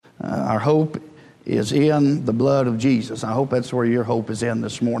Our hope is in the blood of Jesus. I hope that's where your hope is in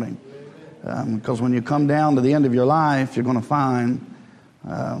this morning. Because when you come down to the end of your life, you're going to find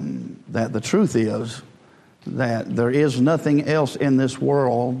that the truth is that there is nothing else in this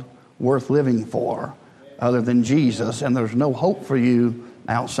world worth living for other than Jesus, and there's no hope for you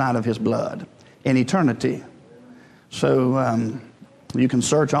outside of his blood in eternity. So you can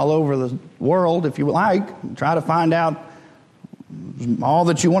search all over the world if you like, try to find out all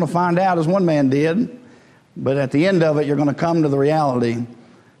that you want to find out, as one man did, but at the end of it, you're going to come to the reality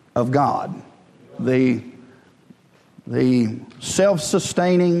of God, the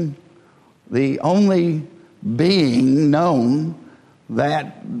self-sustaining, the only being known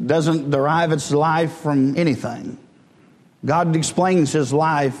that doesn't derive its life from anything. God explains his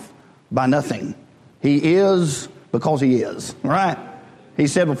life by nothing. He is because he is, right? He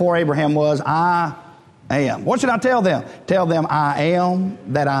said before Abraham was, I am. What should I tell them? Tell them I am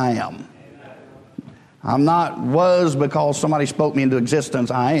that I am. I'm not was because somebody spoke me into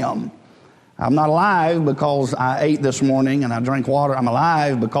existence. I am. I'm not alive because I ate this morning and I drank water. I'm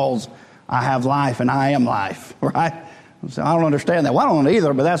alive because I have life and I am life, right? So I don't understand that. Well, I don't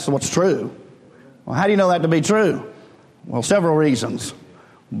either, but that's what's true. Well, how do you know that to be true? Well, several reasons.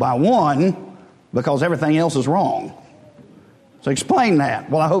 By one, because everything else is wrong. So explain that.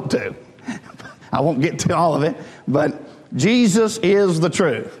 Well, I hope to. I won't get to all of it, but Jesus is the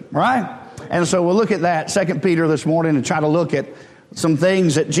truth, right? And so we'll look at that, 2 Peter this morning, and try to look at some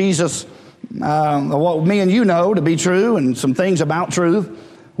things that Jesus, what me and you know to be true, and some things about truth.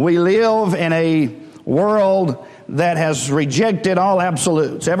 We live in a world that has rejected all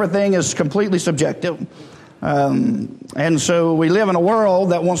absolutes. Everything is completely subjective. And so we live in a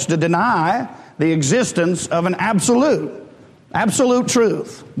world that wants to deny the existence of an absolute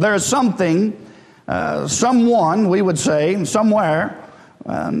truth. There is something, someone, we would say, somewhere,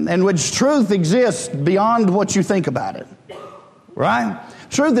 in which truth exists beyond what you think about it. Right?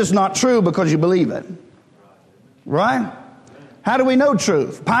 Truth is not true because you believe it. Right? How do we know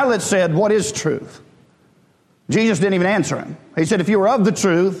truth? Pilate said, what is truth? Jesus didn't even answer him. He said, if you were of the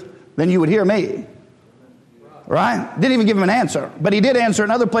truth, then you would hear me. Right? Didn't even give him an answer. But he did answer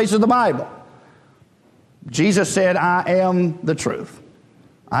in other places of the Bible. Jesus said, I am the truth.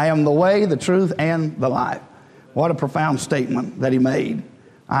 I am the way, the truth, and the life. What a profound statement that he made.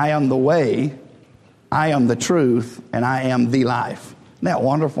 I am the way, I am the truth, and I am the life. Isn't that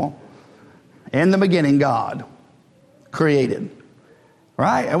wonderful? In the beginning, God created.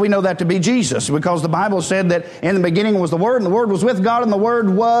 Right? And we know that to be Jesus, because the Bible said that in the beginning was the Word, and the Word was with God, and the Word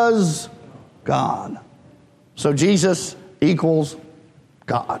was God. So Jesus equals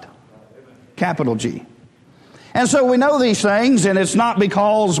God. Capital G. And so we know these things, and it's not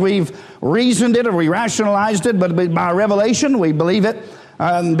because we've reasoned it or we rationalized it, but by revelation we believe it.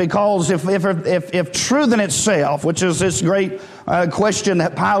 Because if truth in itself, which is this great question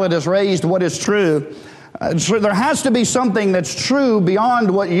that Pilate has raised, what is true? There has to be something that's true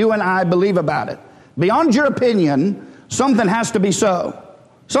beyond what you and I believe about it. Beyond your opinion, something has to be so.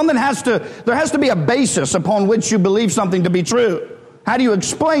 There has to be a basis upon which you believe something to be true. How do you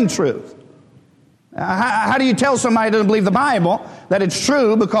explain truth? How do you tell somebody who doesn't believe the Bible that it's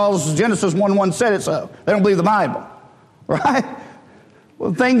true because Genesis 1:1 said it so? They don't believe the Bible, right?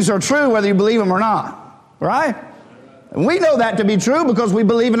 Well, things are true whether you believe them or not, right? And we know that to be true because we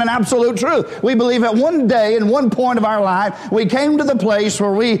believe in an absolute truth. We believe that one day, in one point of our life, we came to the place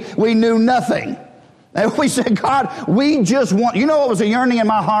where we knew nothing. And we said, God, we just want... You know what was a yearning in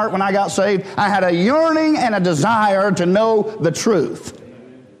my heart when I got saved? I had a yearning and a desire to know the truth.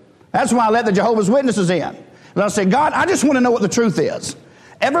 That's why I let the Jehovah's Witnesses in. And I said, God, I just want to know what the truth is.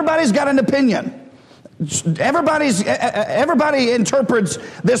 Everybody's got an opinion. Everybody interprets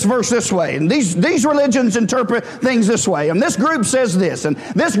this verse this way, and these religions interpret things this way, and this group says this, and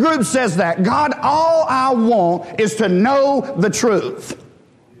this group says that. God, all I want is to know the truth,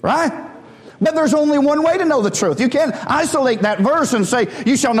 right? But there's only one way to know the truth. You can't isolate that verse and say,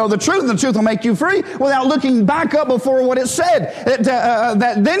 you shall know the truth, and the truth will make you free, without looking back up before what it said.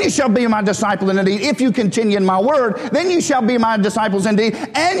 That then you shall be my disciple indeed. If you continue in my word, then you shall be my disciples indeed,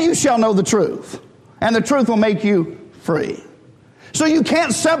 and you shall know the truth. And the truth will make you free. So you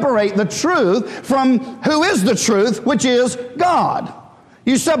can't separate the truth from who is the truth, which is God.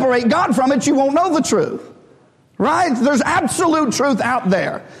 You separate God from it, you won't know the truth. Right? There's absolute truth out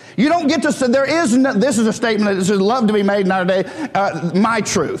there. You don't get to say, there is no, this is a statement that should love to be made in our day, my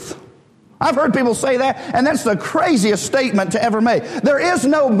truth. I've heard people say that, and that's the craziest statement to ever make. There is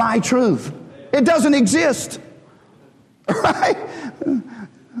no my truth. It doesn't exist. Right?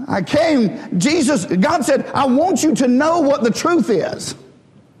 God said, I want you to know what the truth is.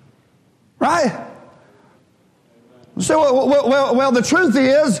 Right? So, well, the truth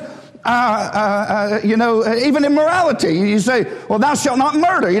is, even immorality. You say, well, thou shalt not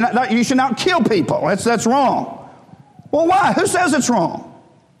murder. You should not kill people. That's wrong. Well, why? Who says it's wrong?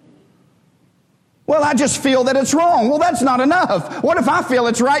 Well, I just feel that it's wrong. Well, that's not enough. What if I feel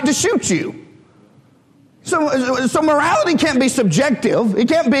it's right to shoot you? So morality can't be subjective. It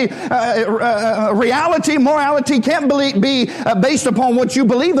can't be reality. Morality can't be based upon what you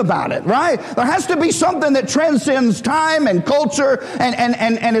believe about it, right? There has to be something that transcends time and culture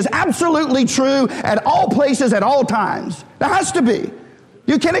and is absolutely true at all places at all times. There has to be.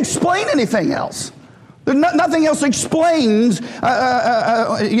 You can't explain anything else. Nothing else explains,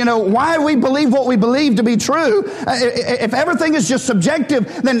 why we believe what we believe to be true. If everything is just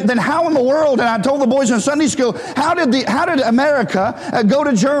subjective, then how in the world? And I told the boys in Sunday school, how did America go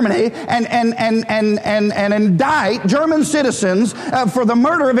to Germany and indict German citizens for the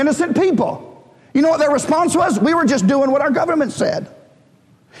murder of innocent people? You know what their response was? We were just doing what our government said.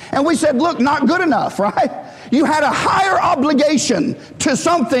 And we said, look, not good enough, right? You had a higher obligation to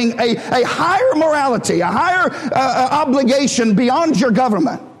something, a higher morality, a higher obligation beyond your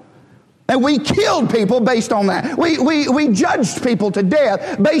government. And we killed people based on that. We judged people to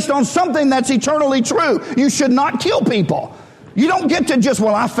death based on something that's eternally true. You should not kill people. You don't get to just,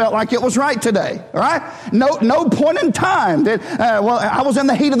 well, I felt like it was right today, all right? No point in time that, I was in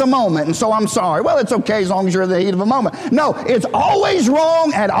the heat of the moment, and so I'm sorry. Well, it's okay as long as you're in the heat of a moment. No, it's always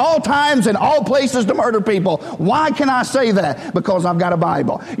wrong at all times in all places to murder people. Why can I say that? Because I've got a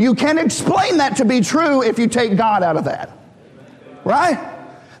Bible. You can't explain that to be true if you take God out of that, right?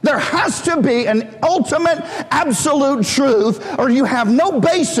 There has to be an ultimate, absolute truth, or you have no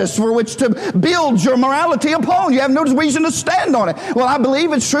basis for which to build your morality upon. You have no reason to stand on it. Well, I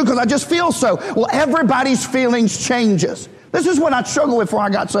believe it's true because I just feel so. Well, everybody's feelings changes. This is what I struggled with before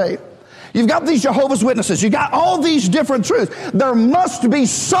I got saved. You've got these Jehovah's Witnesses. You've got all these different truths. There must be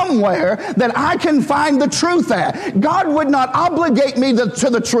somewhere that I can find the truth at. God would not obligate me to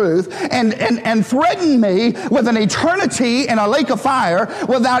the truth and threaten me with an eternity in a lake of fire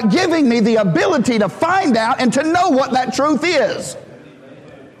without giving me the ability to find out and to know what that truth is.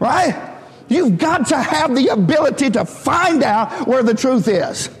 Right? You've got to have the ability to find out where the truth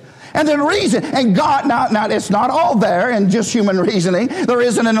is. And then reason. And God, now it's not all there in just human reasoning. There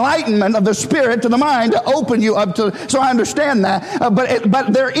is an enlightenment of the spirit to the mind to open you up to, so I understand that.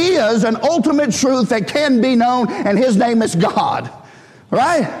 But there is an ultimate truth that can be known, and His name is God.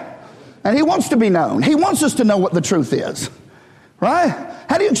 Right? And He wants to be known. He wants us to know what the truth is. Right?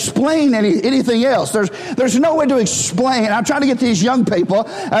 How do you explain anything else? There's no way to explain. I'm trying to get these young people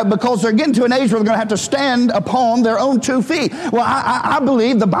because they're getting to an age where they're going to have to stand upon their own 2 feet. Well, I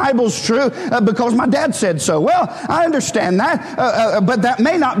believe the Bible's true because my dad said so. Well, I understand that, but that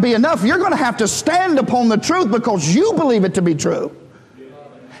may not be enough. You're going to have to stand upon the truth because you believe it to be true.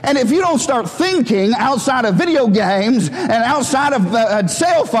 And if you don't start thinking outside of video games and outside of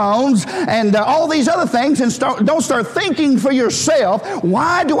cell phones and all these other things and don't start thinking for yourself,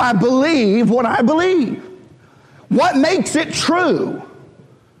 why do I believe what I believe? What makes it true?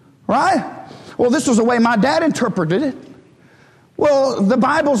 Right? Well, this was the way my dad interpreted it. Well, the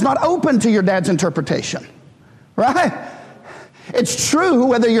Bible's not open to your dad's interpretation. Right? It's true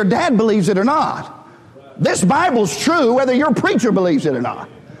whether your dad believes it or not. This Bible's true whether your preacher believes it or not.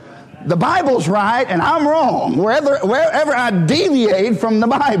 The Bible's right and I'm wrong. Wherever I deviate from the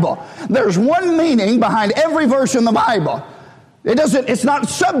Bible, there's one meaning behind every verse in the Bible. It's not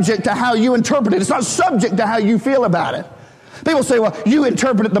subject to how you interpret it. It's not subject to how you feel about it. People say, well, you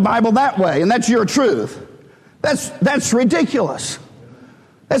interpreted the Bible that way and that's your truth. That's ridiculous.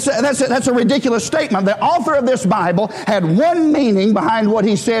 That's a ridiculous statement. The author of this Bible had one meaning behind what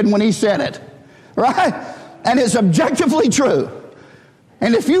he said when he said it. Right? And it's objectively true.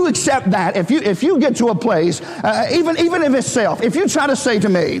 And if you accept that, if you get to a place, even if it's self, if you try to say to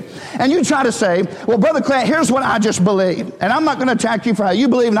me, and you try to say, well, Brother Clint, here's what I just believe. And I'm not going to attack you for how you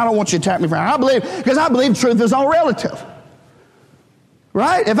believe, and I don't want you to attack me for how I believe, because I believe truth is all relative.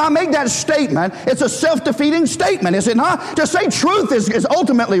 Right? If I make that statement, it's a self-defeating statement, is it not? To say truth is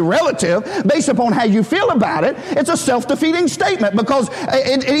ultimately relative based upon how you feel about it, it's a self-defeating statement because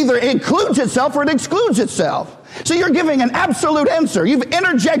it either includes itself or it excludes itself. So you're giving an absolute answer. You've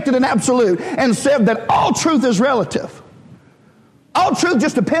interjected an absolute and said that all truth is relative. All truth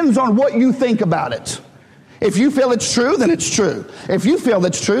just depends on what you think about it. If you feel it's true, then it's true. If you feel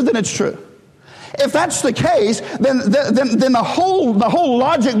it's true, then it's true. If that's the case, then the whole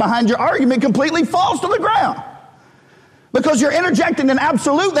logic behind your argument completely falls to the ground. Because you're interjecting an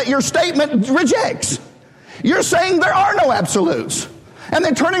absolute that your statement rejects. You're saying there are no absolutes. And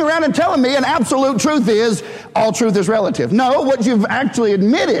then turning around and telling me an absolute truth is, all truth is relative. No, what you've actually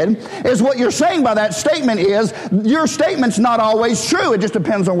admitted is what you're saying by that statement is, your statement's not always true. It just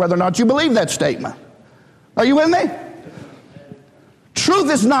depends on whether or not you believe that statement. Are you with me?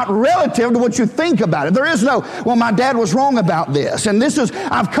 Truth is not relative to what you think about it. There is no, well, my dad was wrong about this. And this is,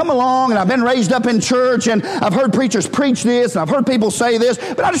 I've come along and I've been raised up in church and I've heard preachers preach this and I've heard people say this,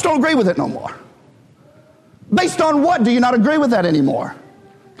 but I just don't agree with it no more. Based on what do you not agree with that anymore?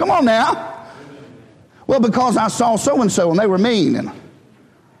 Come on now. Well, because I saw so-and-so and they were mean. And it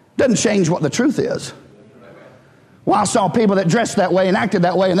doesn't change what the truth is. Well, I saw people that dressed that way and acted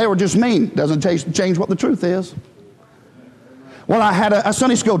that way and they were just mean. Doesn't change what the truth is. Well, I had a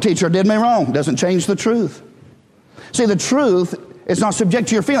Sunday school teacher did me wrong. Doesn't change the truth. See, the truth is not subject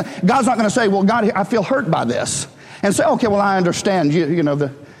to your feeling. God's not going to say, well, God, I feel hurt by this. And say, okay, well, I understand. You're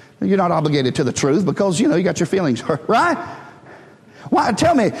not obligated to the truth because, you got your feelings hurt, right? Why?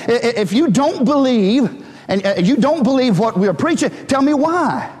 Tell me, if you don't believe, and you don't believe what we're preaching, tell me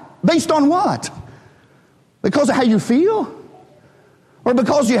why. Based on what? Because of how you feel? Or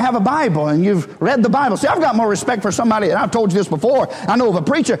because you have a Bible and you've read the Bible. See, I've got more respect for somebody, and I've told you this before. I know of a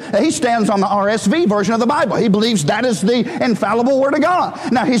preacher, he stands on the RSV version of the Bible. He believes that is the infallible Word of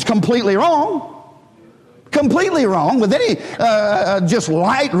God. Now, he's completely wrong. Completely wrong. With any just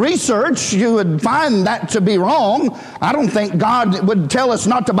light research, you would find that to be wrong. I don't think God would tell us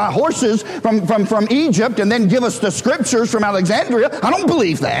not to buy horses from Egypt and then give us the scriptures from Alexandria. I don't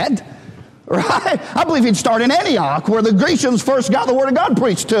believe that. Right? I believe he'd start in Antioch, where the Grecians first got the Word of God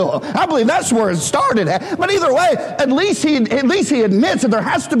preached to them. I believe that's where it started at. But either way, at least he admits that there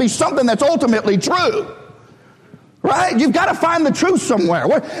has to be something that's ultimately true. Right? You've got to find the truth somewhere.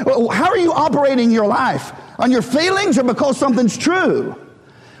 How are you operating your life? On your feelings or because something's true?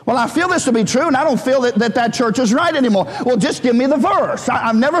 Well, I feel this to be true, and I don't feel that church is right anymore. Well, just give me the verse.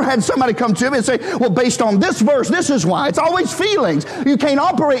 I've never had somebody come to me and say, well, based on this verse, this is why. It's always feelings. You can't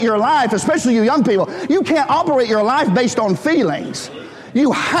operate your life, especially you young people. You can't operate your life based on feelings.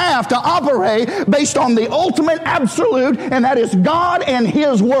 You have to operate based on the ultimate absolute, and that is God and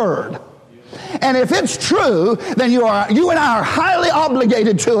His Word. And if it's true, then you and I are highly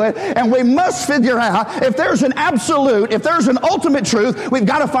obligated to it, and we must figure out if there's an absolute, if there's an ultimate truth, we've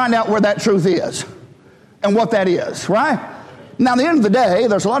got to find out where that truth is and what that is, right? Now, at the end of the day,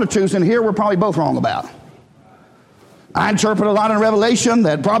 there's a lot of truths in here we're probably both wrong about. I interpret a lot in Revelation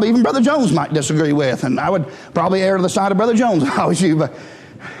that probably even Brother Jones might disagree with, and I would probably err to the side of Brother Jones if I was you, but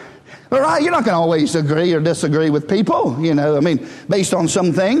right, you're not going to always agree or disagree with people, based on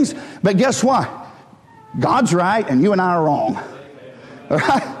some things. But guess what? God's right and you and I are wrong. All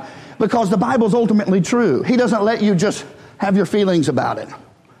right? Because the Bible's ultimately true. He doesn't let you just have your feelings about it.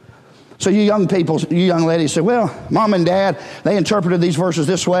 So you young people, you young ladies say, well, Mom and Dad, they interpreted these verses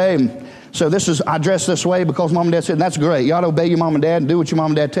this way, and so I dress this way because Mom and Dad said, and that's great. You ought to obey your Mom and Dad and do what your Mom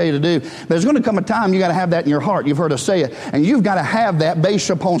and Dad tell you to do. But there's going to come a time you got to have that in your heart. You've heard us say it. And you've got to have that based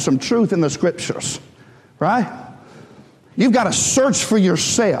upon some truth in the Scriptures. Right? You've got to search for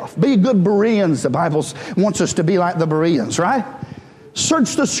yourself. Be good Bereans. The Bible wants us to be like the Bereans, right?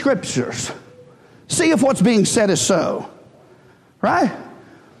 Search the Scriptures. See if what's being said is so. Right?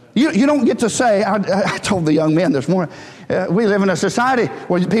 You don't get to say, I told the young men this morning, we live in a society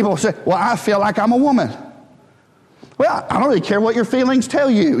where people say, well, I feel like I'm a woman. Well, I don't really care what your feelings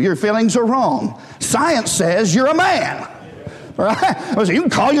tell you. Your feelings are wrong. Science says you're a man. Right? You can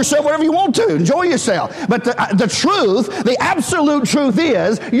call yourself whatever you want to. Enjoy yourself. But the truth, the absolute truth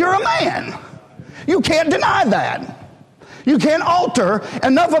is you're a man. You can't deny that. You can't alter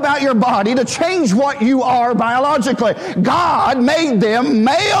enough about your body to change what you are biologically. God made them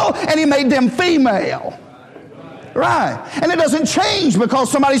male and He made them female. Right. And it doesn't change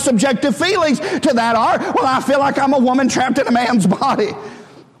because somebody's subjective feelings to that are, well, I feel like I'm a woman trapped in a man's body.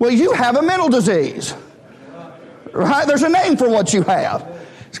 Well, you have a mental disease. Right? There's a name for what you have.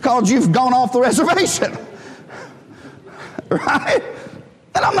 It's called you've gone off the reservation. Right?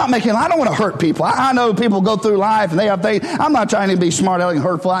 And I don't want to hurt people. I know people go through life and they have things. I'm not trying to be smart aleck and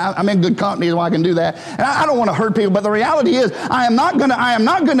hurtful. I'm in good company so I can do that. And I don't want to hurt people. But the reality is I am not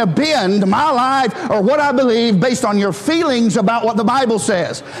going to bend my life or what I believe based on your feelings about what the Bible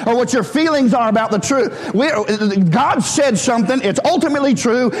says or what your feelings are about the truth. God said something. It's ultimately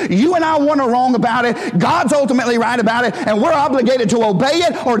true. You and I want to wrong about it. God's ultimately right about it. And we're obligated to obey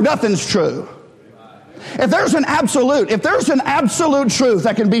it or nothing's true. If there's an absolute truth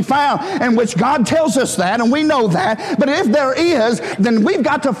that can be found in which God tells us that, and we know that, but if there is, then we've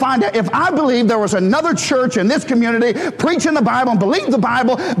got to find out. If I believe there was another church in this community preaching the Bible and believed the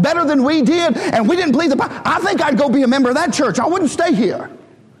Bible better than we did, and we didn't believe the Bible, I think I'd go be a member of that church. I wouldn't stay here.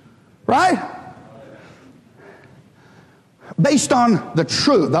 Right? Based on the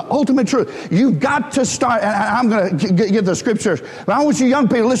truth, the ultimate truth. You've got to start, and I'm going to give the scriptures, but I want you young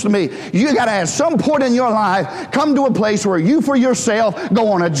people to listen to me. You got to at some point in your life come to a place where you for yourself go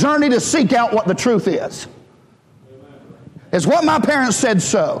on a journey to seek out what the truth is. It's what my parents said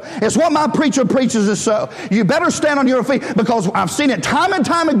so. It's what my preacher preaches is so. You better stand on your feet, because I've seen it time and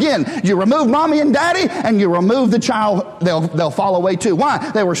time again. You remove mommy and daddy and you remove the child, they'll fall away too.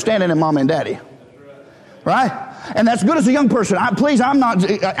 Why? They were standing in mommy and daddy. Right? And that's good as a young person. I'm not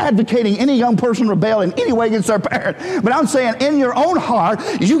advocating any young person rebel in any way against their parent. But I'm saying in your own heart,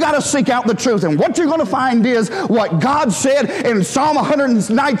 you got to seek out the truth. And what you're going to find is what God said in Psalm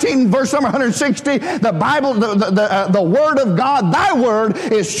 119, verse number 160. The Bible, the Word of God, thy Word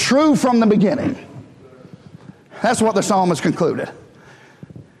is true from the beginning. That's what the psalmist concluded.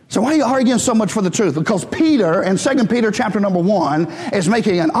 So why are you arguing so much for the truth? Because Peter, in 2 Peter chapter number 1, is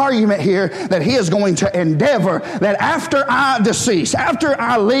making an argument here that he is going to endeavor that after I decease, after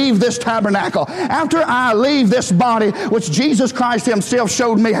I leave this tabernacle, after I leave this body, which Jesus Christ himself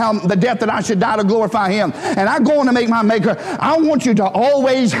showed me how the death that I should die to glorify him, and I go on to make my maker, I want you to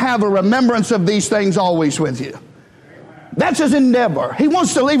always have a remembrance of these things always with you. That's his endeavor. He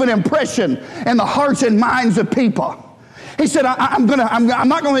wants to leave an impression in the hearts and minds of people. He said, I'm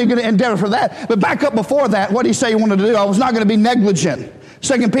not going to endeavor for that. But back up before that, what did he say he wanted to do? I was not going to be negligent.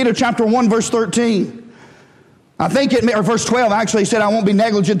 2 Peter chapter 1, verse 13. I think or verse 12, actually, he said, I won't be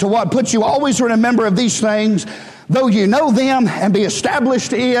negligent to what? Put you always to remember of these things, though you know them, and be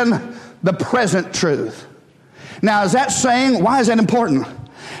established in the present truth. Now, is that saying, why is that important?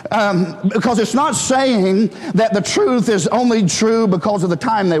 Because it's not saying that the truth is only true because of the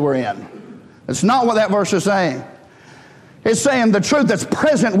time they were in. It's not what that verse is saying. It's saying the truth that's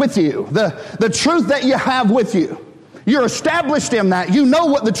present with you, the truth that you have with you. You're established in that. You know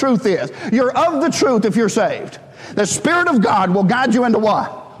what the truth is. You're of the truth if you're saved. The Spirit of God will guide you into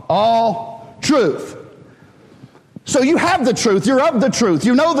what? All truth. So you have the truth. You're of the truth.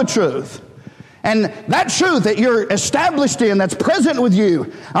 You know the truth. And that truth that you're established in, that's present with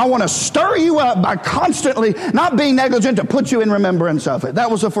you, I want to stir you up by constantly not being negligent to put you in remembrance of it.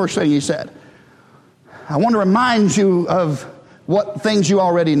 That was the first thing he said. I want to remind you of what things you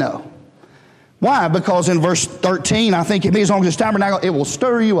already know. Why? Because in verse 13, I think it means as long as it's tabernacle, it will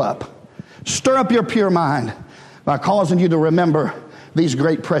stir you up. Stir up your pure mind by causing you to remember these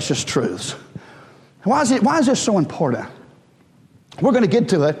great precious truths. Why is this so important? We're going to get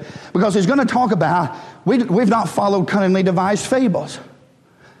to it because he's going to talk about we've not followed cunningly devised fables.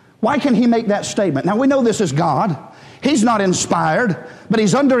 Why can he make that statement? Now we know this is God. He's not inspired, but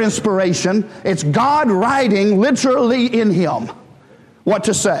he's under inspiration. It's God writing literally in him what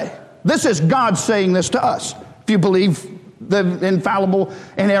to say. This is God saying this to us, if you believe the infallible,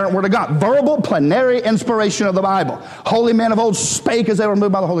 inerrant Word of God. Verbal, plenary inspiration of the Bible. Holy men of old spake as they were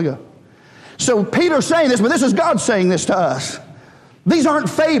moved by the Holy Ghost. So Peter's saying this, but this is God saying this to us. These aren't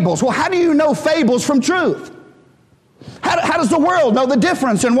fables. Well, how do you know fables from truth? How does the world know the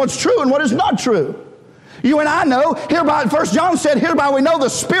difference in what's true and what is not true? You and I know, hereby, 1 John said, hereby we know the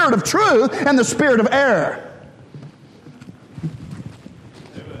spirit of truth and the spirit of error.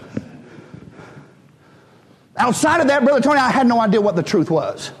 Outside of that, Brother Tony, I had no idea what the truth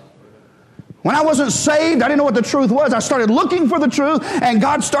was. When I wasn't saved, I didn't know what the truth was. I started looking for the truth, and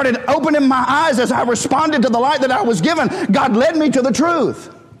God started opening my eyes as I responded to the light that I was given. God led me to the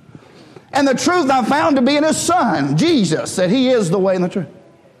truth. And the truth I found to be in his Son, Jesus, that he is the way and the truth.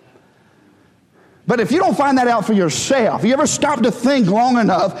 But if you don't find that out for yourself, you ever stop to think long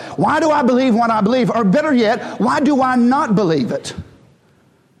enough, why do I believe what I believe? Or better yet, why do I not believe it?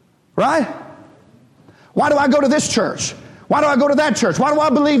 Right? Why do I go to this church? Why do I go to that church? Why do I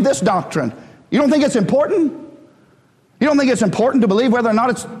believe this doctrine? You don't think it's important? You don't think it's important to believe whether or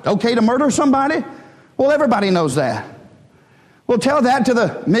not it's okay to murder somebody? Well, everybody knows that. Well, tell that to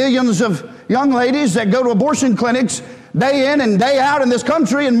the millions of young ladies that go to abortion clinics day in and day out in this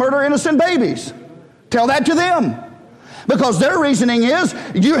country and murder innocent babies. Tell that to them. Because their reasoning is,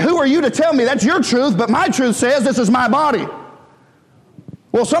 who are you to tell me that's your truth, but my truth says this is my body.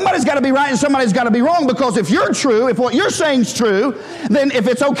 Well, somebody's got to be right and somebody's got to be wrong, because if you're true, if what you're saying is true, then if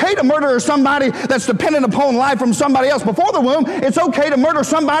it's okay to murder somebody that's dependent upon life from somebody else before the womb, it's okay to murder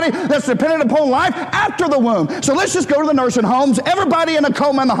somebody that's dependent upon life after the womb. So let's just go to the nursing homes, everybody in a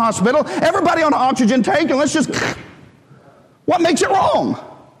coma in the hospital, everybody on an oxygen tank, and let's just... What makes it wrong?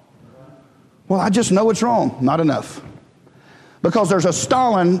 Well, I just know it's wrong. Not enough. Because there's a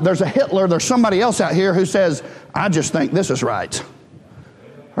Stalin, there's a Hitler, there's somebody else out here who says, I just think this is right.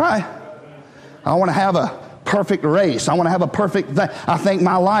 Right? I want to have a perfect race. I want to have a perfect thing. I think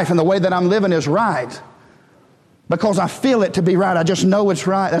my life and the way that I'm living is right because I feel it to be right. I just know it's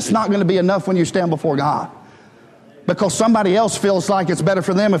right. That's not going to be enough when you stand before God, because somebody else feels like it's better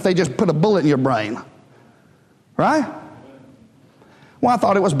for them if they just put a bullet in your brain. Right? Well, I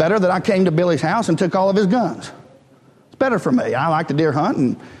thought it was better that I came to Billy's house and took all of his guns. It's better for me. I like to deer hunt,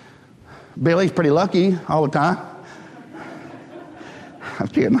 and Billy's pretty lucky all the time. I'm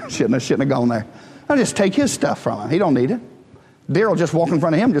kidding. I shouldn't have gone there. I'll just take his stuff from him. He don't need it. Deer will just walk in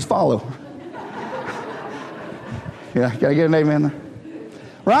front of him, just follow. Yeah, can I get an amen there?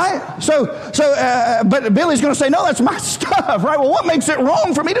 Right? But Billy's going to say, no, that's my stuff, right? Well, what makes it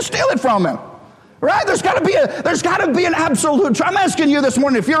wrong for me to steal it from him? Right? There's got to be an absolute. I'm asking you this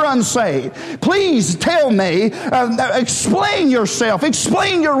morning, if you're unsaved, please tell me, explain yourself,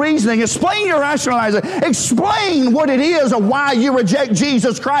 explain your reasoning, explain your rationalizing, explain what it is of why you reject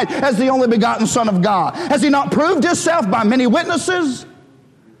Jesus Christ as the only begotten Son of God. Has he not proved himself by many witnesses?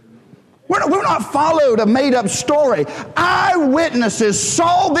 We're not followed a made-up story. Eyewitnesses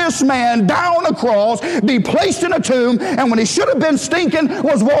saw this man die on a cross, be placed in a tomb, and when he should have been stinking,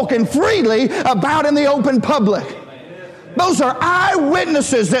 was walking freely about in the open public. Those are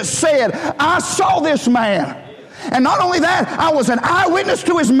eyewitnesses that said, I saw this man. And not only that, I was an eyewitness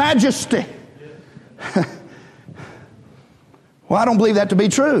to his majesty. Well, I don't believe that to be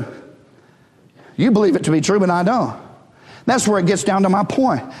true. You believe it to be true, but I don't. That's where it gets down to my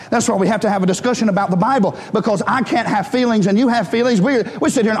point. That's why we have to have a discussion about the Bible, because I can't have feelings and you have feelings. We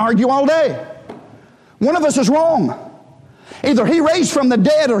sit here and argue all day. One of us is wrong. Either he raised from the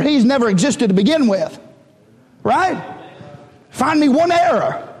dead or he's never existed to begin with. Right? Find me one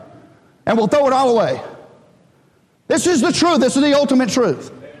error and we'll throw it all away. This is the truth. This is the ultimate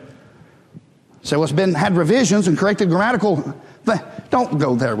truth. So it's had revisions and corrected grammatical. Don't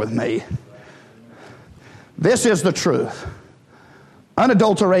go there with me. This is the truth,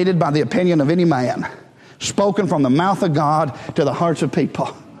 unadulterated by the opinion of any man, spoken from the mouth of God to the hearts of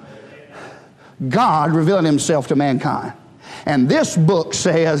people. God revealing himself to mankind. And this book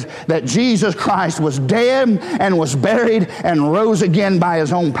says that Jesus Christ was dead and was buried and rose again by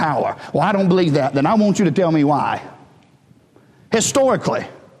his own power. Well, I don't believe that. Then I want you to tell me why. Historically,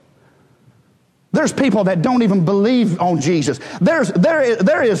 there's people that don't even believe on Jesus. There is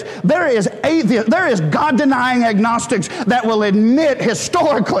God-denying agnostics that will admit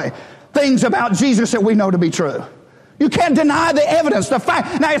historically things about Jesus that we know to be true. You can't deny the evidence, the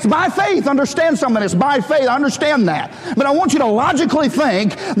fact. Now, it's by faith. Understand something. It's by faith. I understand that. But I want you to logically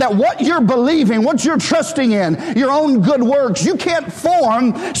think that what you're believing, what you're trusting in, your own good works, you can't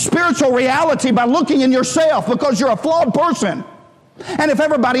form spiritual reality by looking in yourself, because you're a flawed person. And if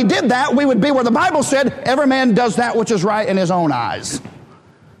everybody did that, we would be where the Bible said, every man does that which is right in his own eyes.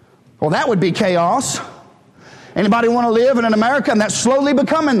 Well, that would be chaos. Anybody want to live in an America? And that's slowly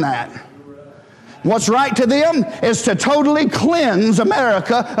becoming that. What's right to them is to totally cleanse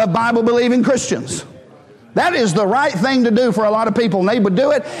America of Bible-believing Christians. That is the right thing to do for a lot of people, and they would do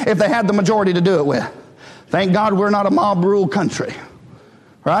it if they had the majority to do it with. Thank God we're not a mob-rule country.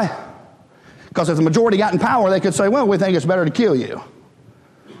 Right? Because if the majority got in power, they could say, well, we think it's better to kill you.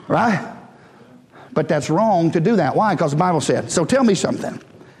 Right? But that's wrong to do that. Why? Because the Bible said. So tell me something.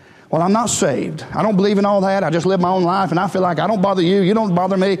 Well, I'm not saved. I don't believe in all that. I just live my own life, and I feel like I don't bother you. You don't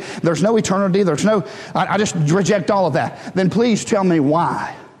bother me. There's no eternity. I just reject all of that. Then please tell me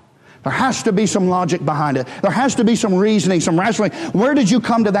why. There has to be some logic behind it. There has to be some reasoning, some rationale. Where did you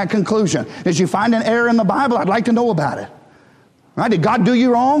come to that conclusion? Did you find an error in the Bible? I'd like to know about it. Right? Did God do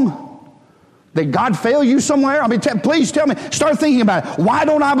you wrong? Did God fail you somewhere? I mean, please tell me. Start thinking about it. Why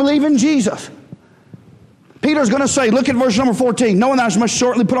don't I believe in Jesus? Peter's going to say, look at verse number 14. Knowing that I must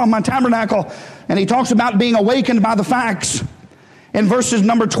shortly put on my tabernacle. And he talks about being awakened by the facts. In verses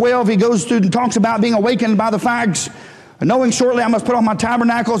number 12, he goes through and talks about being awakened by the facts. Knowing shortly I must put on my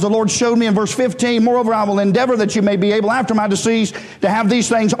tabernacle, as the Lord showed me in verse 15. Moreover, I will endeavor that you may be able after my decease to have these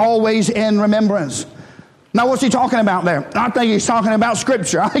things always in remembrance. Now, what's he talking about there? I think he's talking about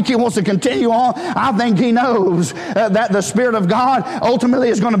Scripture. I think he wants to continue on. I think he knows that the Spirit of God ultimately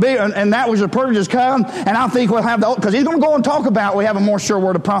is going to be, and that was the purge has come, and I think we'll have because he's going to go and talk about we have a more sure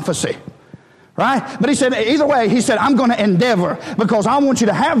word of prophecy. Right? But he said, either way, he said, I'm going to endeavor because I want you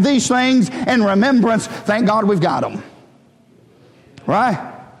to have these things in remembrance. Thank God we've got them.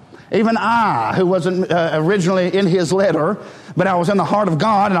 Right? Even I, who wasn't originally in his letter, but I was in the heart of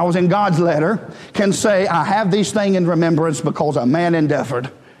God and I was in God's letter, can say, I have these things in remembrance because a man endeavored.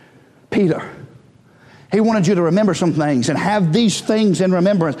 Peter. He wanted you to remember some things and have these things in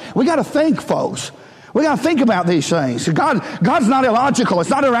remembrance. We got to think, folks. We got to think about these things. God's not illogical. It's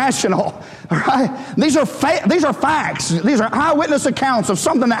not irrational. All right? These are facts. These are eyewitness accounts of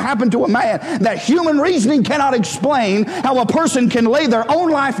something that happened to a man that human reasoning cannot explain how a person can lay their own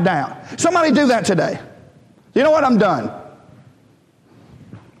life down. Somebody do that today. You know what? I'm done.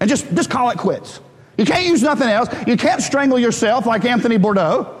 And just call it quits. You can't use nothing else. You can't strangle yourself like Anthony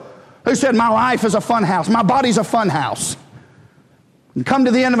Bourdain, who said, my life is a fun house. My body's a fun house. And come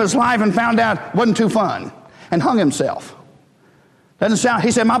to the end of his life and found out it wasn't too fun and hung himself. Doesn't sound,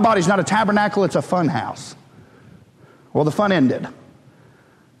 he said, my body's not a tabernacle, it's a fun house. Well, the fun ended. I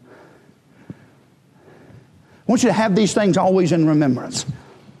want you to have these things always in remembrance.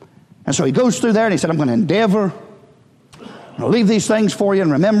 And so he goes through there and he said, I'm going to endeavor. I'll leave these things for you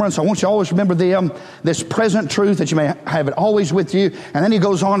in remembrance. I want you to always remember them, this present truth, that you may have it always with you. And then he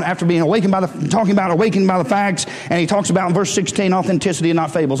goes on after being awakened talking about awakened by the facts, and he talks about in verse 16, authenticity and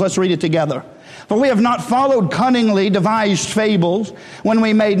not fables. Let's read it together. For we have not followed cunningly devised fables when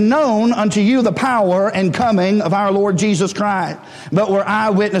we made known unto you the power and coming of our Lord Jesus Christ, but were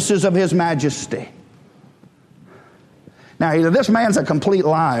eyewitnesses of his majesty. Now, either this man's a complete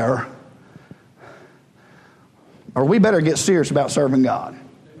liar, or we better get serious about serving God.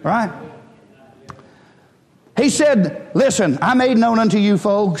 Right? He said, listen, I made known unto you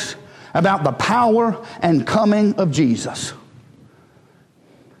folks about the power and coming of Jesus.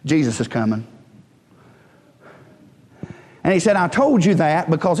 Jesus is coming. And he said, I told you that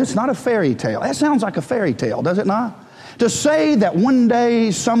because it's not a fairy tale. That sounds like a fairy tale, does it not? To say that one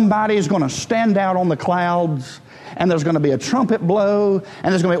day somebody is going to stand out on the clouds and there's going to be a trumpet blow,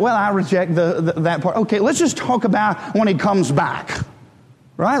 and there's going to be, well, I reject that part. Okay, let's just talk about when he comes back.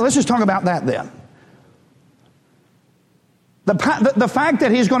 Right? Let's just talk about that then. The fact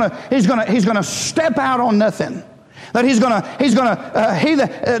that he's going to step out on nothing. That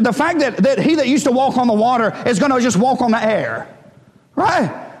the fact that he that used to walk on the water is going to just walk on the air.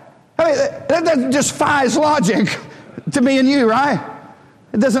 Right? I mean, that just defies logic to me and you, right?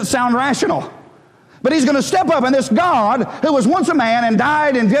 It doesn't sound rational. But he's going to step up, and this God, who was once a man and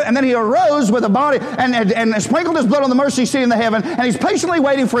died, and then he arose with a body and sprinkled his blood on the mercy seat in the heaven, and he's patiently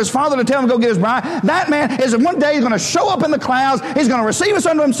waiting for his Father to tell him to go get his bride. That man is one day going to show up in the clouds, he's going to receive us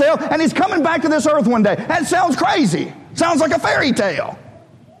unto himself, and he's coming back to this earth one day. That sounds crazy. Sounds like a fairy tale.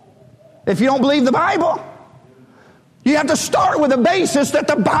 If you don't believe the Bible, you have to start with the basis that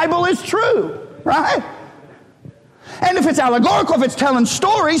the Bible is true, right? And if it's allegorical, if it's telling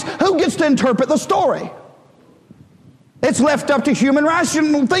stories, who gets to interpret the story? It's left up to human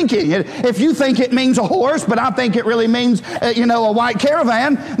rational thinking. If you think it means a horse, but I think it really means, a white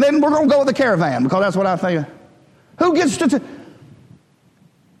caravan, then we're going to go with the caravan because that's what I think. Who gets to...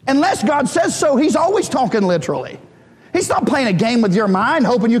 Unless God says so, he's always talking literally. He's not playing a game with your mind,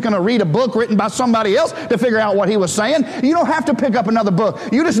 hoping you can read a book written by somebody else to figure out what he was saying. You don't have to pick up another book.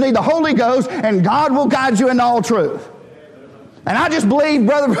 You just need the Holy Ghost, and God will guide you into all truth. And I just believe,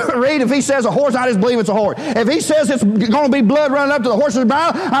 Brother Reed, if he says a horse, I just believe it's a horse. If he says it's going to be blood running up to the horse's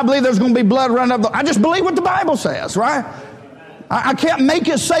brow, I believe there's going to be blood running up. I just believe what the Bible says, right? I can't make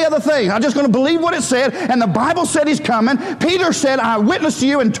it say other things. I'm just going to believe what it said. And the Bible said he's coming. Peter said, I witnessed to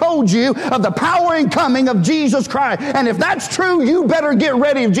you and told you of the power and coming of Jesus Christ. And if that's true, you better get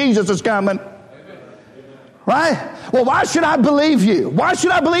ready if Jesus is coming. Right? Well, why should I believe you? Why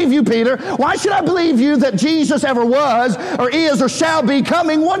should I believe you, Peter? Why should I believe you that Jesus ever was or is or shall be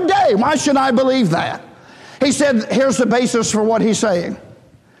coming one day? Why should I believe that? He said, here's the basis for what he's saying.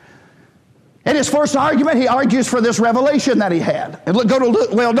 In his first argument, he argues for this revelation that he had. And go to Luke.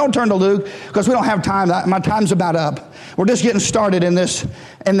 Well, don't turn to Luke because we don't have time. My time's about up. We're just getting started in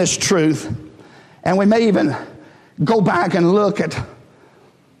this truth. And we may even go back and look at,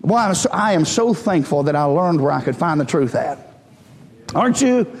 well, I am so thankful that I learned where I could find the truth at. Aren't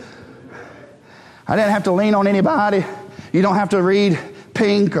you? I didn't have to lean on anybody. You don't have to read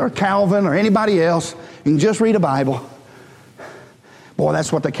Pink or Calvin or anybody else. You can just read a Bible. Boy,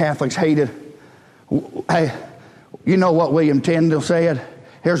 that's what the Catholics hated. Hey, you know what William Tyndale said?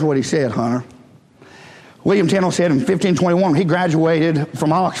 Here's what he said, Hunter. William Tyndale said in 1521, he graduated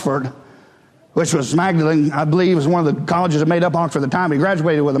from Oxford, which was Magdalen, I believe, was one of the colleges that made up Oxford at the time. He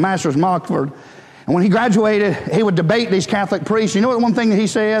graduated with a master's from Oxford. And when he graduated, he would debate these Catholic priests. You know what one thing that he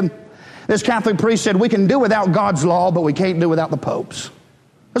said? This Catholic priest said, we can do without God's law, but we can't do without the popes.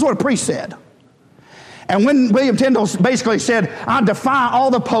 That's what a priest said. And when William Tyndale basically said, I defy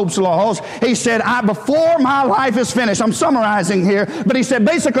all the Pope's laws, he said, before my life is finished, I'm summarizing here, but he said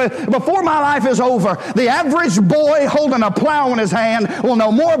basically, before my life is over, the average boy holding a plow in his hand will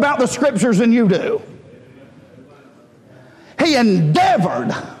know more about the Scriptures than you do. He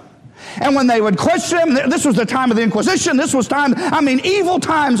endeavored. And when they would question him, this was the time of the Inquisition, this was evil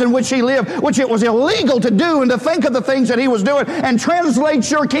times in which he lived, which it was illegal to do and to think of the things that he was doing and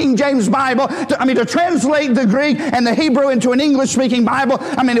translate your King James Bible, to translate the Greek and the Hebrew into an English-speaking Bible.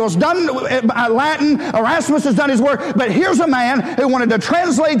 It was done by Latin. Erasmus has done his work, but here's a man who wanted to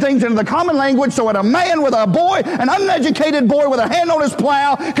translate things into the common language so that a man with a boy, an uneducated boy with a hand on his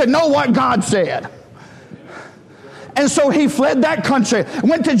plow, could know what God said. And so he fled that country,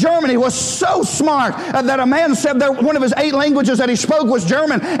 went to Germany, was so smart that a man said that one of his 8 languages that he spoke was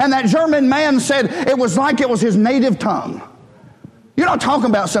German, and that German man said it was like it was his native tongue. You're not talking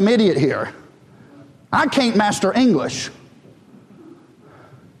about some idiot here. I can't master English,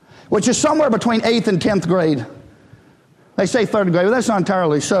 which is somewhere between 8th and 10th grade. They say 3rd grade, but that's not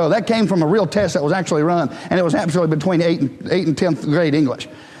entirely so. That came from a real test that was actually run, and it was actually between 8 and 10th grade English.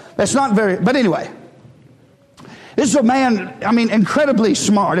 That's not very, but anyway. This is a man, incredibly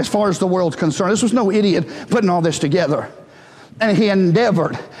smart as far as the world's concerned. This was no idiot putting all this together. And he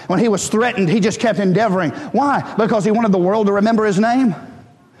endeavored. When he was threatened, he just kept endeavoring. Why? Because he wanted the world to remember his name?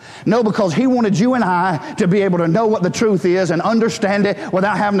 No, because he wanted you and I to be able to know what the truth is and understand it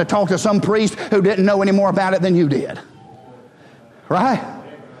without having to talk to some priest who didn't know any more about it than you did. Right?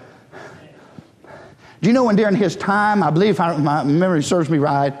 Do you know when during his time, I believe my memory serves me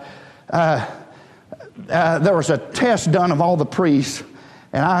right, there was a test done of all the priests,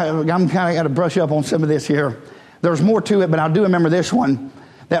 and I'm kind of got to brush up on some of this here. There's more to it, but I do remember this one,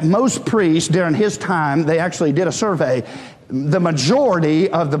 that most priests during his time, they actually did a survey. The majority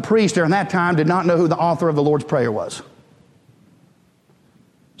of the priests during that time did not know who the author of the Lord's Prayer was.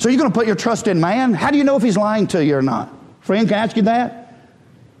 So you're going to put your trust in man? How do you know if he's lying to you or not? Friend, can I ask you that?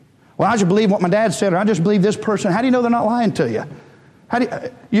 Well, I just believe what my dad said, or I just believe this person. How do you know they're not lying to you?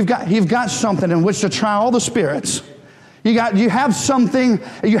 You've got something in which to try all the spirits. You have something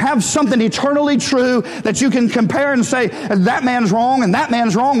eternally true that you can compare and say, that man's wrong and that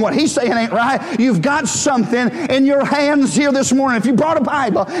man's wrong. What he's saying ain't right. You've got something in your hands here this morning. If you brought a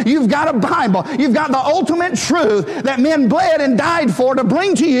Bible, you've got a Bible. You've got the ultimate truth that men bled and died for to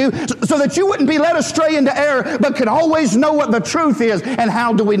bring to you so that you wouldn't be led astray into error, but could always know what the truth is. And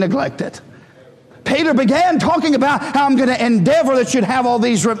how do we neglect it? Peter began talking about how I'm going to endeavor that you'd have all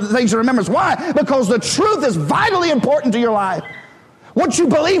these things to remember. Why? Because the truth is vitally important to your life. What you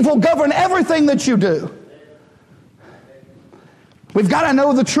believe will govern everything that you do. We've got to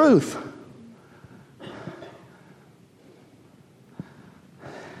know the truth.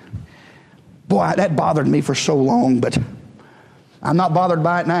 Boy, that bothered me for so long, but I'm not bothered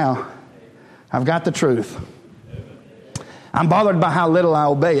by it now. I've got the truth. I'm bothered by how little I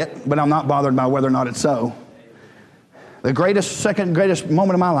obey it, but I'm not bothered by whether or not it's so. The second greatest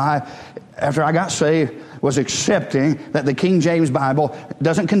moment of my life after I got saved was accepting that the King James Bible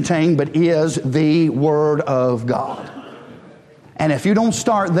doesn't contain but is the Word of God. And if you don't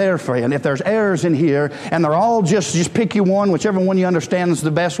start there, friend, if there's errors in here and they're all just pick you one, whichever one you understand is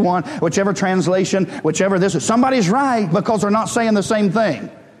the best one, whichever translation, whichever this is, somebody's right because they're not saying the same thing.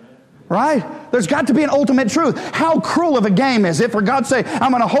 Right? There's got to be an ultimate truth. How cruel of a game is it for God to say,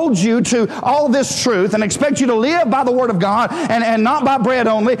 I'm going to hold you to all this truth and expect you to live by the Word of God and not by bread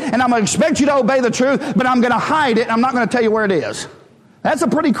only, and I'm going to expect you to obey the truth, but I'm going to hide it and I'm not going to tell you where it is. That's a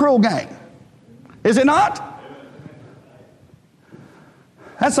pretty cruel game. Is it not?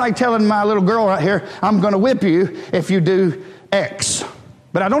 That's like telling my little girl right here, I'm going to whip you if you do X.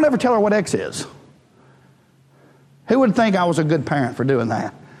 But I don't ever tell her what X is. Who would think I was a good parent for doing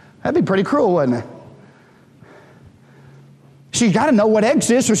that? That'd be pretty cruel, wouldn't it? She's got to know what X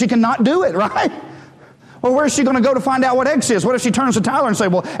is so she can not do it, right? Well, where's she going to go to find out what X is? What if she turns to Tyler and say,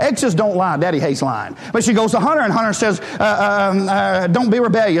 well, X's don't lie. Daddy hates lying. But she goes to Hunter, and Hunter says, don't be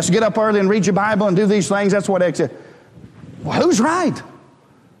rebellious. Get up early and read your Bible and do these things. That's what X is. Well, who's right?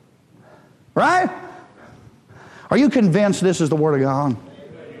 Right? Are you convinced this is the Word of God?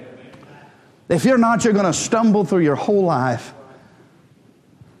 If you're not, you're going to stumble through your whole life.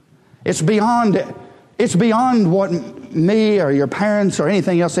 It's beyond It's beyond what me or your parents or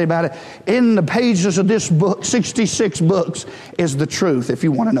anything else say about it. In the pages of this book, 66 books, is the truth if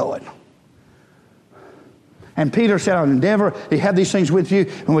you want to know it. And Peter said, I'll endeavor. He had these things with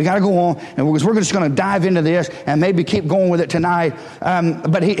you, and we got to go on. And we're just going to dive into this and maybe keep going with it tonight.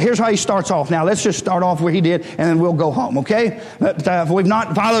 But here's how he starts off. Now, let's just start off where he did, and then we'll go home, okay? We've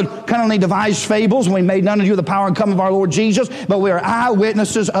not followed cunningly devised fables, and we made none of you the power and come of our Lord Jesus, but we are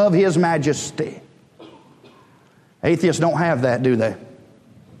eyewitnesses of his majesty. Atheists don't have that, do they?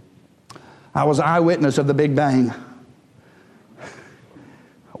 I was an eyewitness of the Big Bang.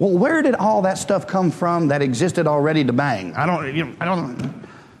 Well, where did all that stuff come from that existed already to bang?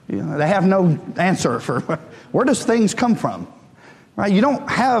 They have no answer for where does things come from? Right? You don't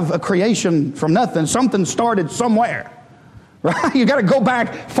have a creation from nothing. Something started somewhere. Right? You got to go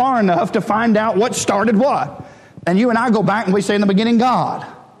back far enough to find out what started what. And you and I go back and we say in the beginning, God.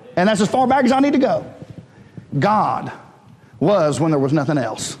 And that's as far back as I need to go. God was when there was nothing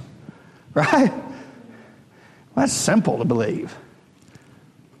else. Right? Well, that's simple to believe.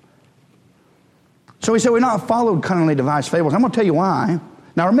 So he said, we've not followed cunningly devised fables. I'm going to tell you why.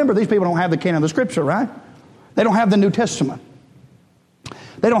 Now remember, these people don't have the canon of the Scripture, right? They don't have the New Testament.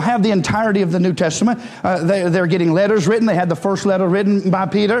 They don't have the entirety of the New Testament. They're getting letters written. They had the first letter written by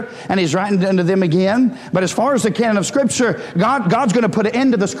Peter, and he's writing unto them again. But as far as the canon of Scripture, God's going to put an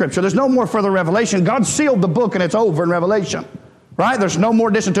end to the Scripture. There's no more further revelation. God sealed the book, and it's over in Revelation. Right? There's no more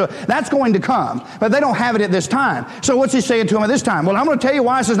addition to it. That's going to come. But they don't have it at this time. So what's he saying to them at this time? Well, I'm going to tell you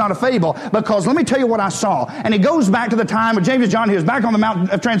why this is not a fable. Because let me tell you what I saw. And he goes back to the time of James and John. He was back on the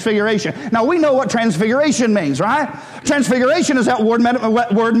Mount of Transfiguration. Now, we know what transfiguration means, right? Transfiguration is that word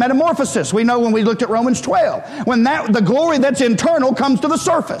metamorphosis. We know when we looked at Romans 12. When the glory that's internal comes to the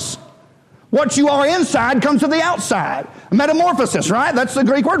surface. What you are inside comes to the outside. Metamorphosis, right? That's the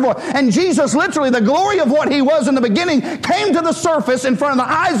Greek word for it. And Jesus, literally, the glory of what he was in the beginning came to the surface in front of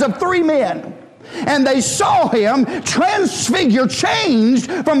the eyes of 3 men. And they saw him transfigured, changed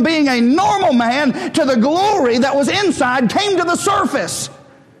from being a normal man to the glory that was inside came to the surface.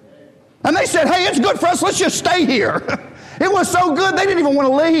 And they said, hey, it's good for us. Let's just stay here. It was so good, they didn't even want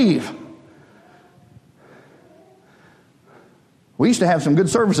to leave. We used to have some good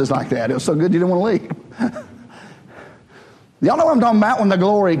services like that. It was so good you didn't want to leave. Y'all know what I'm talking about when the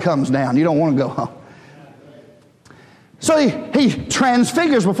glory comes down. You don't want to go home. So he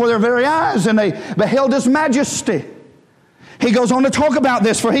transfigures before their very eyes, and they beheld his majesty. He goes on to talk about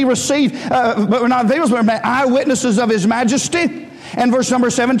this, for he received, but we're not fables, but eyewitnesses of his majesty. And verse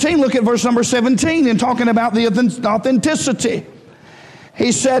number 17, look at verse number 17 in talking about the authenticity.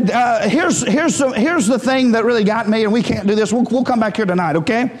 He said, here's the thing that really got me, and we can't do this. We'll come back here tonight,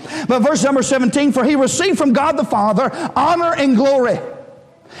 okay? But verse number 17, for he received from God the Father honor and glory.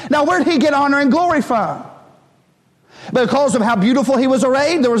 Now, where did he get honor and glory from? Because of how beautiful he was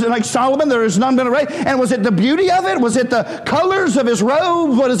arrayed. There was, like Solomon, there is none been arrayed. And was it the beauty of it? Was it the colors of his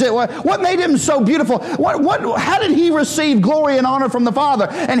robe? What is it? What made him so beautiful? How did he receive glory and honor from the Father?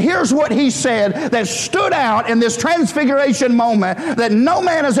 And here's what he said that stood out in this transfiguration moment that no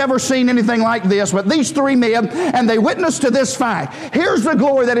man has ever seen anything like this, but these 3 men, and they witnessed to this fact. Here's the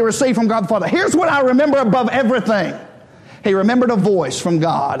glory that he received from God the Father. Here's what I remember above everything. He remembered a voice from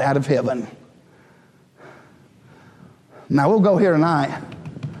God out of heaven. Now, we'll go here tonight.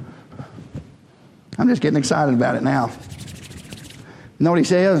 I'm just getting excited about it now. You know what he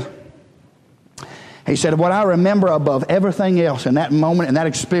says? He said, what I remember above everything else in that moment, in that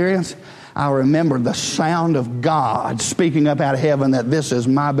experience, I remember the sound of God speaking up out of heaven that this is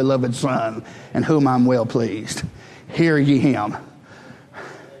my beloved Son in whom I'm well pleased. Hear ye him.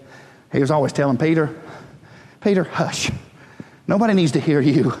 He was always telling Peter, hush. Nobody needs to hear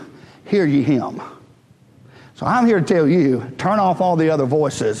you. Hear ye him. So I'm here to tell you, turn off all the other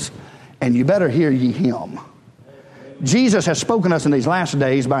voices, and you better hear ye him. Jesus has spoken us in these last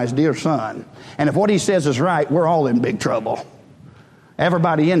days by his dear Son. And if what he says is right, we're all in big trouble.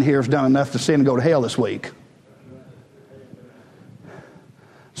 Everybody in here has done enough to sin and go to hell this week.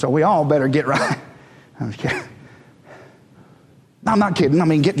 So we all better get right. I'm not kidding. I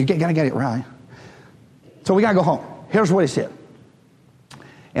mean, you got to get it right. So we got to go home. Here's what he said.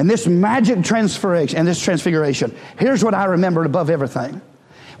 And this magic transfiguration, and this transfiguration, here's what I remembered above everything.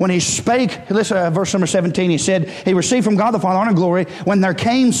 When he spake, listen, verse number 17, he said, he received from God the Father honor and glory when there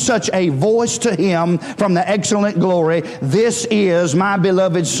came such a voice to him from the excellent glory, this is my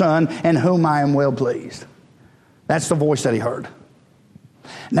beloved Son in whom I am well pleased. That's the voice that he heard.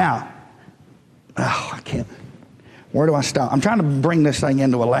 Now, I can't. Where do I stop? I'm trying to bring this thing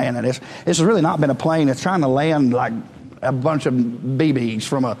into a land. And this has really not been a plane. It's trying to land like a bunch of BBs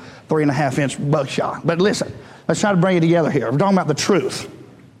from a 3.5-inch buckshot. But listen, let's try to bring it together here. We're talking about the truth.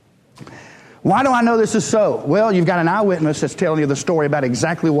 Why do I know this is so? Well, you've got an eyewitness that's telling you the story about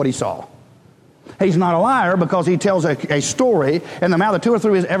exactly what he saw. He's not a liar because he tells a story, and the mouth of two or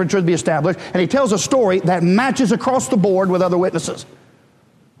three is every truth be established, and he tells a story that matches across the board with other witnesses.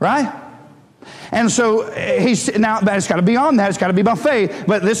 Right? And so now it's got to be on that. It's got to be by faith.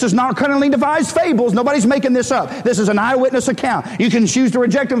 But this is not cunningly devised fables. Nobody's making this up. This is an eyewitness account. You can choose to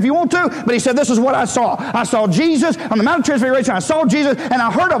reject him if you want to, but he said, this is what I saw. I saw Jesus on the Mount of Transfiguration. I saw Jesus, and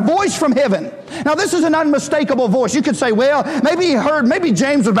I heard a voice from heaven. Now, this is an unmistakable voice. You could say, well, maybe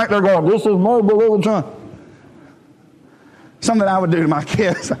James was back there going, this is my beloved son. Something I would do to my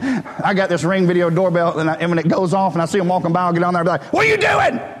kids. I got this Ring video doorbell, and when it goes off and I see them walking by, I'll get on there and be like, what are you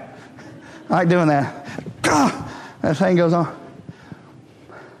doing? I like doing that. That thing goes on.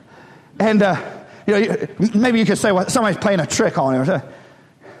 And, maybe you could say, well, somebody's playing a trick on him.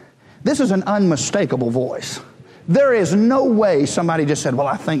 This is an unmistakable voice. There is no way somebody just said, well,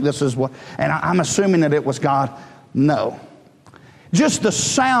 I think this is what, and I'm assuming that it was God. No. Just the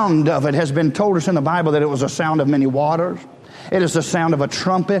sound of it has been told us in the Bible that it was a sound of many waters. It is the sound of a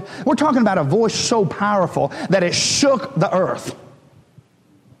trumpet. We're talking about a voice so powerful that it shook the earth.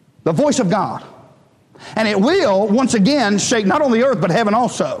 The voice of God. And it will, once again, shake not only earth, but heaven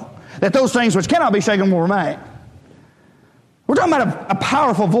also. That those things which cannot be shaken will remain. We're talking about a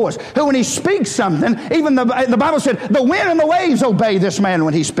powerful voice. Who, when he speaks something, even the Bible said, the wind and the waves obey this man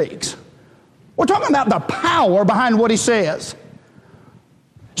when he speaks. We're talking about the power behind what he says.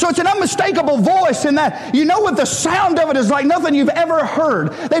 So it's an unmistakable voice in that you know what the sound of it is like, nothing you've ever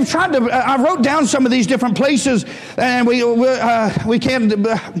heard. They've tried to, I wrote down some of these different places, and we can't,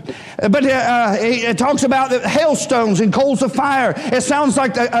 but it talks about the hailstones and coals of fire. It sounds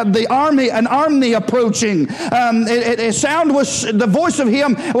like an army approaching. The voice of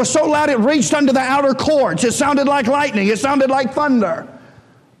him was so loud it reached unto the outer courts. It sounded like lightning. It sounded like thunder.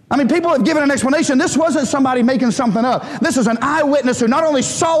 I mean, people have given an explanation. This wasn't somebody making something up. This is an eyewitness who not only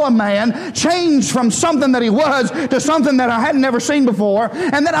saw a man change from something that he was to something that I hadn't never seen before,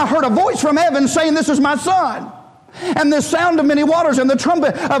 and then I heard a voice from heaven saying, this is my son. And the sound of many waters and the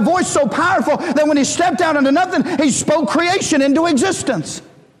trumpet, a voice so powerful that when he stepped out into nothing, he spoke creation into existence.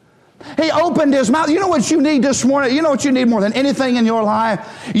 He opened his mouth. You know what you need this morning? You know what you need more than anything in your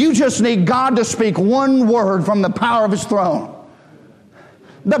life? You just need God to speak one word from the power of his throne.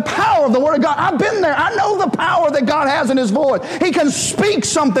 The power of the Word of God. I've been there. I know the power that God has in his voice. He can speak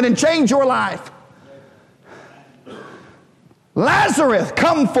something and change your life. Lazarus,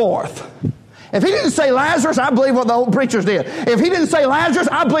 come forth. If he didn't say Lazarus, I believe what the old preachers did. If he didn't say Lazarus,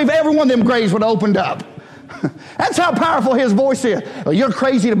 I believe every one of them graves would have opened up. That's how powerful his voice is. Well, you're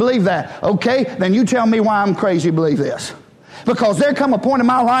crazy to believe that. Okay, then you tell me why I'm crazy to believe this. Because there come a point in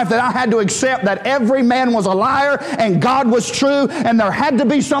my life that I had to accept that every man was a liar and God was true, and there had to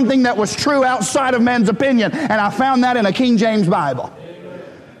be something that was true outside of man's opinion. And I found that in a King James Bible.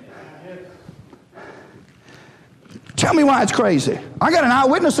 Tell me why it's crazy. I got an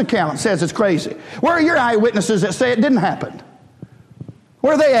eyewitness account that says it's crazy. Where are your eyewitnesses that say it didn't happen?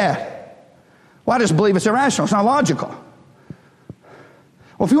 Where are they at? Well, I just believe it's irrational. It's not logical.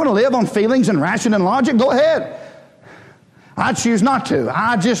 Well, if you want to live on feelings and ration and logic, go ahead. I choose not to.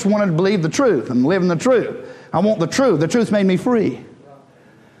 I just wanted to believe the truth and live in the truth. I want the truth. The truth made me free.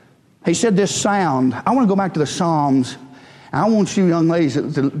 He said this sound. I want to go back to the Psalms. I want you young ladies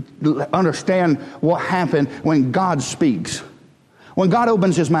to understand what happened when God speaks. When God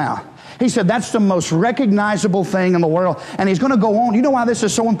opens his mouth. He said that's the most recognizable thing in the world. And he's going to go on. You know why this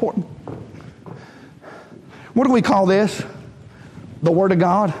is so important? What do we call this? The Word of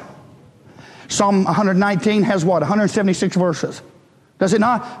God. Psalm 119 has what? 176 verses. Does it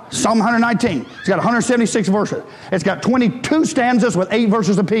not? Psalm 119. It's got 176 verses. It's got 22 stanzas with 8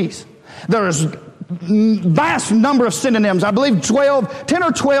 verses apiece. There's vast number of synonyms. I believe 10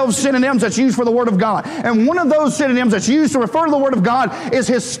 or 12 synonyms that's used for the Word of God. And one of those synonyms that's used to refer to the Word of God is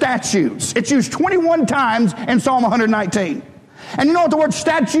his statutes. It's used 21 times in Psalm 119. And you know what the word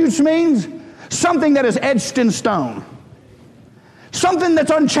statutes means? Something that is etched in stone. Something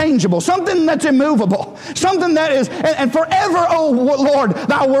that's unchangeable, something that's immovable, something that is, and forever, oh Lord,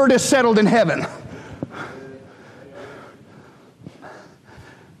 thy word is settled in heaven.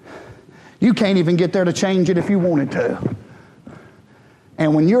 You can't even get there to change it if you wanted to.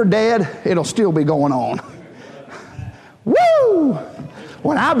 And when you're dead, it'll still be going on. Woo!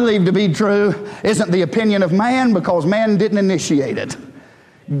 What I believe to be true isn't the opinion of man, because man didn't initiate it.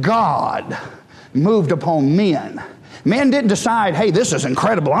 God moved upon men. Men didn't decide, hey, this is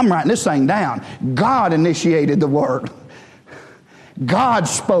incredible, I'm writing this thing down. God initiated the word. God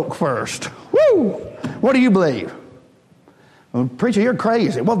spoke first. Woo! What do you believe? Well, preacher, you're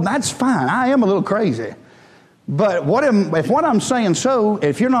crazy. Well, that's fine. I am a little crazy. But if what I'm saying so,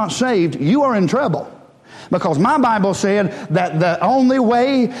 if you're not saved, you are in trouble. Because my Bible said that the only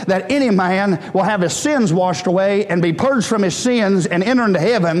way that any man will have his sins washed away and be purged from his sins and enter into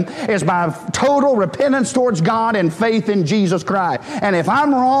heaven is by total repentance towards God and faith in Jesus Christ. And if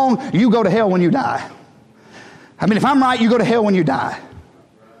I'm wrong, you go to hell when you die. I mean, if I'm right, you go to hell when you die.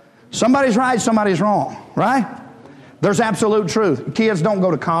 Somebody's right, somebody's wrong, right? There's absolute truth. Kids, don't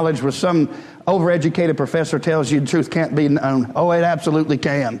go to college where some overeducated professor tells you the truth can't be known. Oh, it absolutely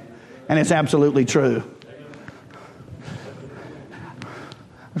can. And it's absolutely true.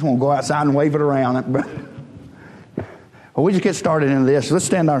 I just want to go outside and wave it around. Well, we just get started into this. Let's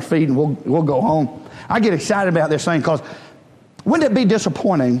stand on our feet and we'll go home. I get excited about this thing because wouldn't it be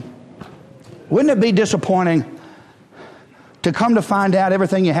disappointing? Wouldn't it be disappointing to come to find out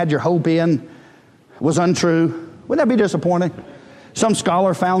everything you had your hope in was untrue? Wouldn't that be disappointing? Some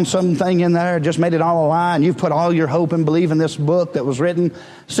scholar found something in there, just made it all a lie, and you've put all your hope and belief in this book that was written,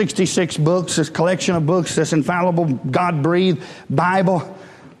 66 books, this collection of books, this infallible, God-breathed Bible,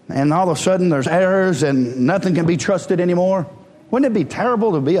 and all of a sudden there's errors and nothing can be trusted anymore. Wouldn't it be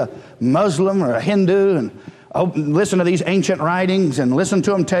terrible to be a Muslim or a Hindu and listen to these ancient writings and listen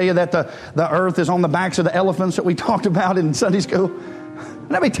to them tell you that the earth is on the backs of the elephants that we talked about in Sunday school? Wouldn't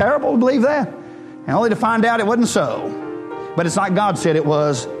that be terrible to believe that? And only to find out it wasn't so. But it's like God said it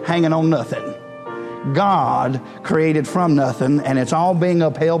was, hanging on nothing. God created from nothing, and it's all being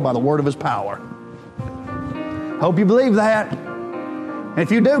upheld by the word of His power. Hope you believe that. And if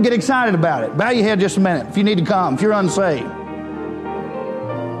you do, get excited about it. Bow your head just a minute if you need to come, if you're unsaved.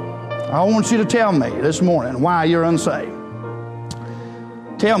 I want you to tell me this morning why you're unsaved.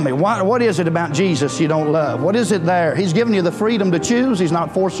 Tell me, what is it about Jesus you don't love? What is it there? He's given you the freedom to choose. He's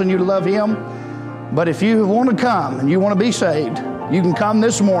not forcing you to love Him. But if you want to come and you want to be saved, you can come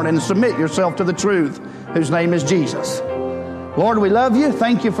this morning and submit yourself to the truth, whose name is Jesus. Lord, we love you.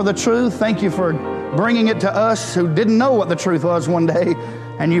 Thank you for the truth. Thank you for bringing it to us who didn't know what the truth was one day,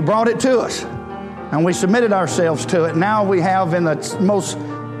 and you brought it to us. And we submitted ourselves to it. Now we have in the most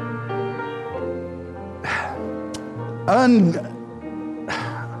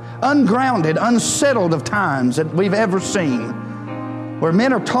ungrounded, unsettled of times that we've ever seen, where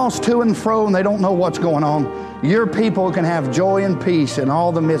men are tossed to and fro and they don't know what's going on. Your people can have joy and peace in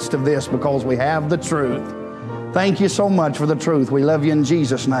all the midst of this because we have the truth. Thank you so much for the truth. We love you in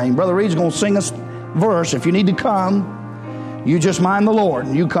Jesus' name. Brother Reed's going to sing us a verse. If you need to come, you just mind the Lord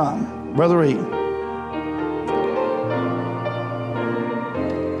and you come. Brother Reed.